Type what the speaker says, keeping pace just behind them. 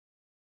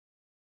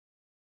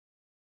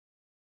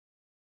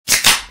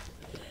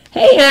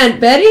Hey Aunt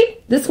Betty,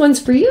 this one's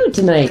for you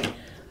tonight.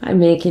 I'm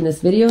making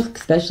this video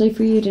especially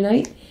for you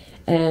tonight,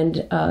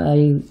 and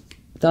I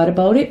thought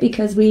about it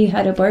because we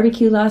had a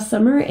barbecue last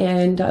summer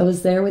and I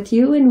was there with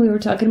you and we were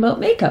talking about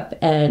makeup,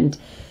 and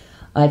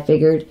I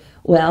figured,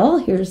 well,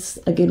 here's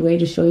a good way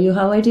to show you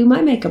how I do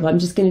my makeup. I'm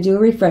just going to do a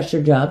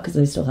refresher job because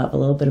I still have a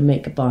little bit of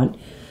makeup on,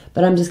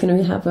 but I'm just going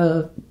to have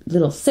a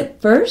little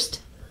sip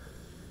first.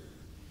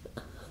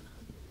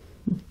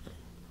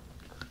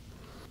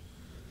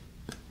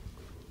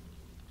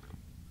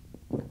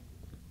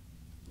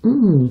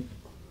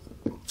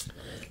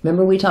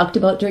 Remember we talked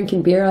about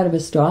drinking beer out of a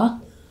straw?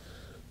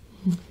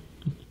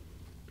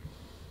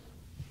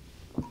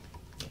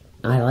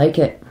 I like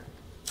it.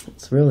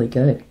 It's really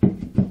good.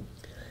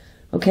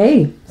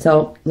 Okay,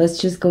 so let's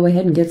just go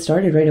ahead and get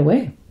started right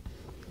away.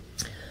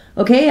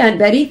 Okay, Aunt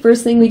Betty,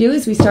 first thing we do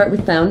is we start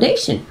with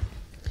foundation,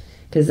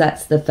 because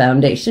that's the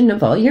foundation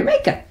of all your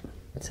makeup.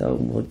 So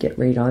we'll get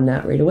right on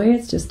that right away.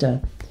 It's just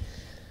a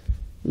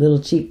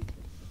little cheap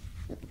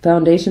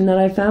foundation that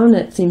I found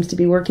that seems to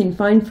be working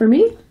fine for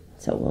me.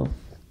 So we'll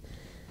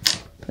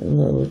put a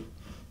little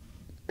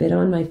bit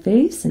on my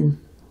face and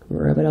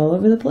rub it all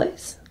over the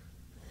place.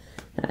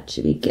 That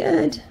should be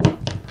good.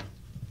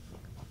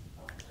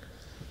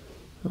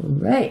 All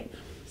right,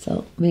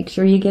 so make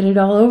sure you get it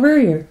all over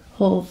your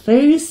whole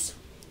face.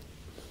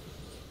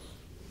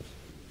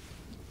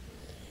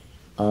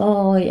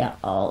 Oh yeah,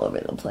 all over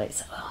the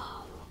place.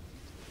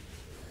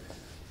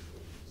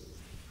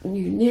 On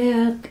your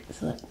neck,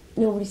 so that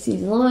nobody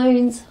sees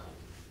lines.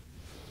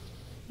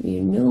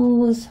 Your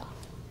nose.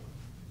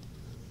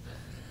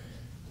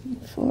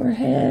 Your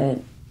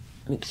forehead.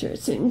 Make sure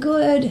it's in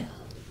good.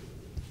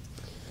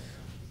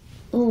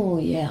 Oh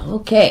yeah,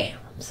 okay.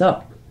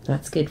 So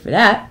that's good for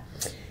that.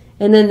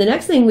 And then the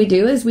next thing we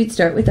do is we'd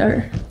start with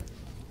our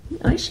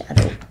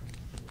eyeshadow.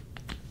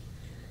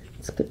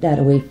 Let's put that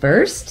away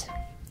first.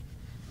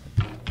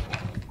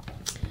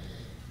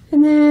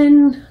 And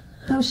then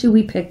how should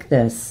we pick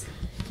this?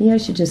 Maybe I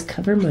should just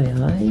cover my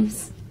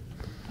eyes.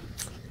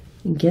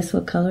 And guess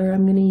what color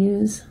I'm going to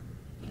use?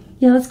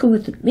 Yeah, let's go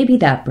with maybe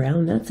that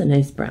brown. That's a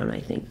nice brown, I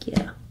think.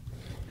 Yeah,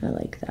 I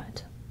like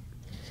that.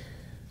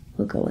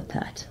 We'll go with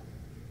that.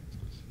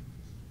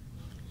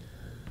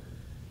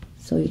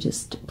 So you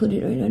just put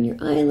it right on your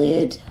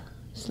eyelid,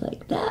 just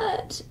like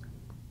that.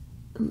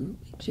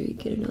 Make sure you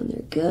get it on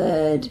there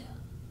good.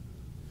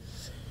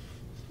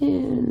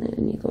 And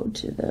then you go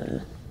to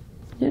the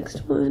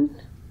next one.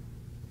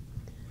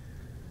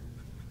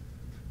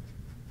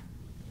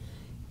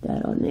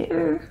 That on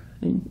there,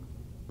 and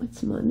put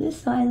some on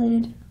this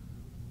eyelid.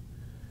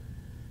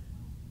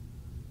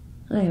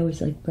 I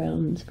always like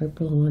browns,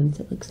 purple ones.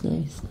 It looks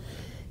nice.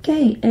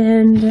 Okay,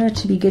 and that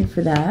should be good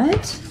for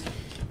that.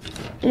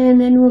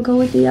 And then we'll go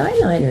with the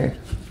eyeliner.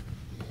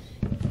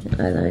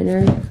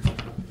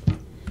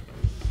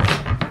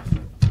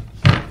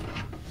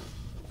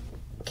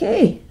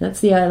 Okay,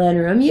 that's the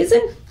eyeliner I'm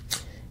using.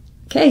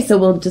 Okay, so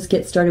we'll just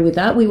get started with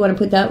that. We want to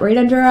put that right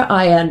under our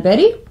eye, Aunt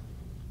Betty.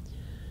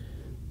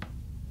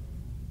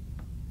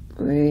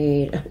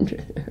 Right under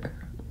there.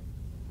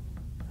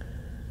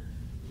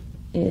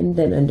 And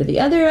then under the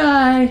other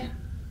eye.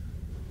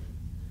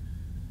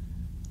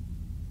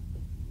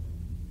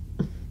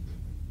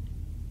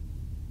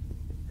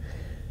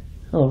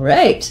 All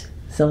right,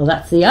 so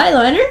that's the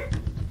eyeliner.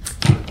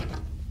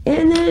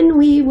 And then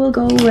we will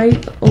go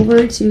right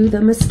over to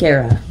the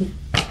mascara.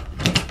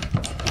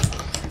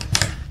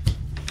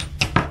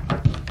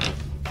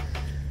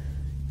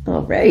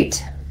 All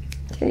right.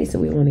 Okay, so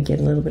we want to get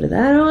a little bit of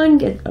that on,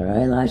 get our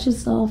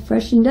eyelashes all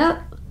freshened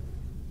up.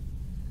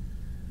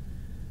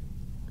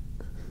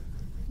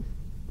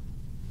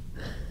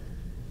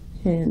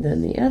 And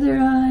then the other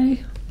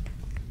eye.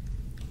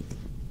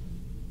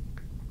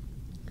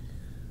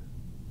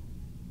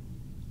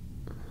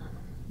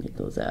 Get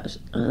those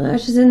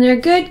eyelashes in there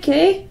good,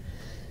 okay?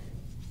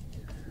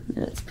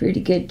 That's a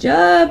pretty good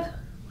job,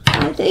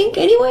 I think,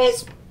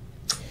 anyways.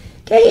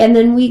 Okay, and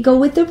then we go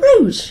with the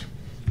rouge.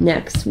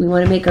 Next, we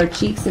want to make our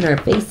cheeks and our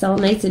face all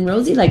nice and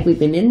rosy like we've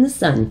been in the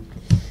sun.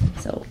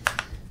 So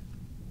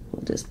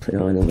we'll just put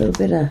on a little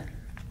bit of...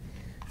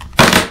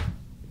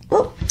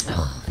 Oh,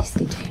 these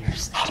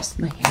containers.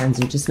 My hands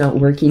are just not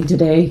working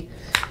today.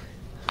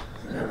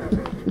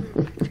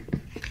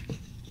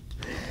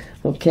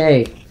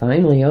 Okay,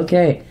 finally,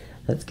 okay.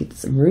 Let's get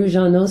some rouge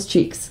on those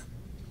cheeks.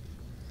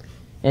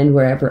 And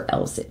wherever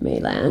else it may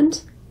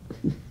land.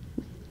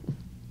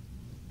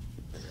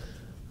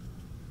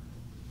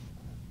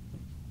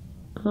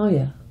 Oh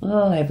yeah,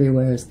 oh,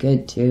 everywhere is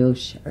good too,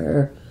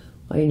 sure.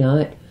 Why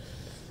not?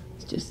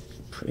 Let's just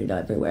put it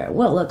everywhere.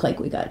 We'll look like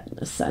we got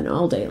the sun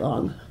all day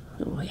long.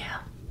 Oh yeah.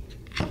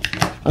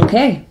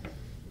 Okay,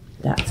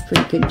 that's a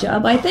pretty good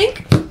job, I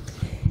think.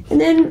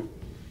 And then,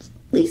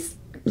 least,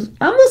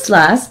 almost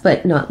last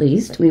but not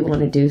least, we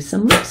want to do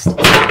some lipstick.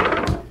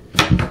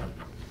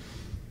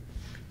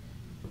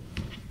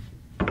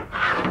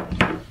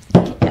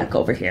 Get back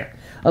over here.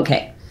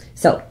 Okay,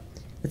 so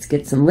let's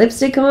get some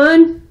lipstick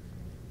on.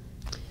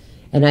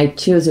 And I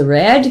choose a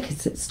red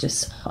because it's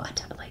just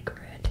hot. I like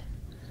red.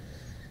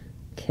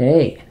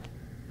 Okay,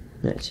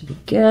 that should be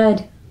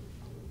good.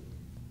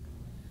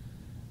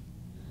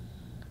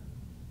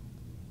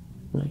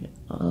 Like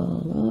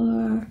all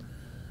are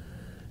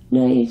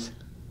nice.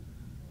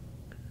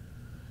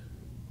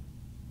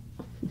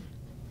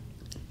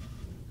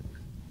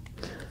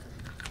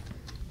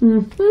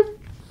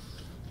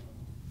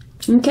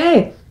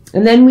 Okay,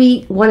 and then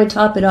we want to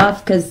top it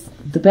off because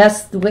the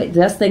best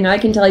thing I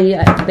can tell you,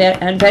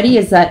 Aunt Betty,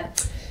 is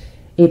that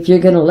if you're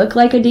gonna look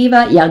like a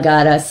diva, you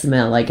gotta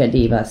smell like a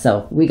diva.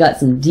 So we got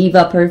some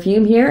diva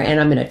perfume here, and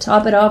I'm gonna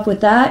top it off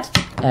with that,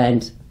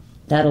 and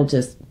that'll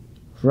just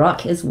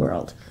rock his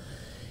world.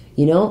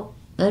 You know,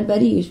 Aunt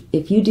Betty,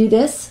 if you do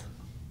this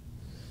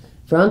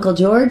for Uncle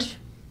George,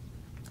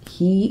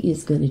 he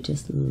is gonna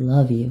just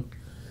love you.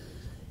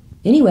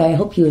 Anyway, I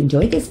hope you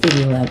enjoyed this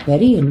video, Aunt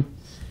Betty, and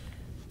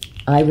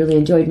I really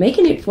enjoyed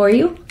making it for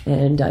you,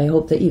 and I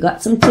hope that you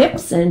got some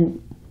tips,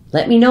 and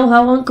let me know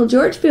how Uncle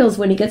George feels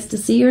when he gets to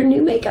see your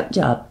new makeup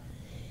job.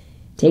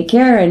 Take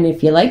care, and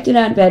if you liked it,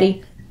 Aunt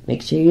Betty,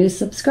 make sure you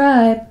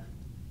subscribe.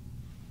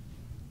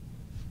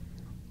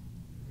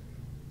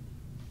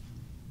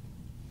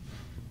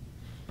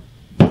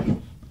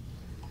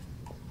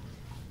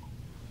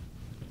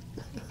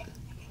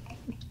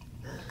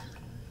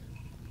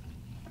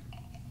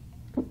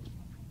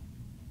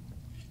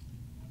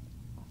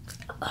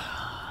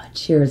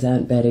 Cheers,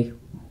 Aunt Betty.